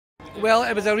Well,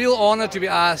 it was a real honour to be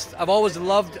asked. I've always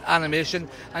loved animation,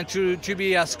 and to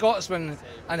be a Scotsman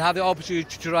and have the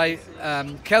opportunity to write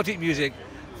Celtic music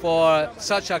for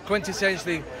such a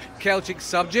quintessentially Celtic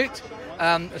subject.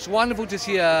 It's wonderful to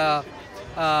see a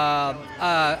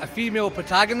female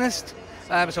protagonist.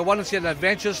 It's a wonderful to see an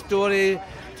adventure story,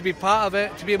 to be part of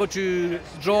it, to be able to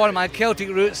draw on my Celtic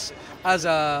roots as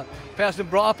a person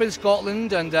brought up in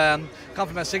Scotland and come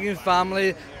from a singing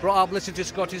family, brought up listening to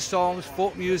Scottish songs,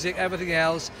 folk music, everything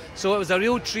else. So it was a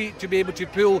real treat to be able to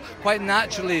pull quite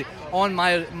naturally on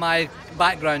my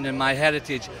background and my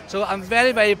heritage. So I'm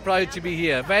very, very proud to be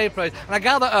here, very proud. And I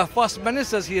gather our First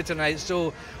Minister's here tonight,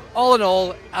 so all in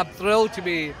all, I'm thrilled to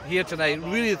be here tonight,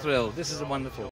 really thrilled. This is wonderful.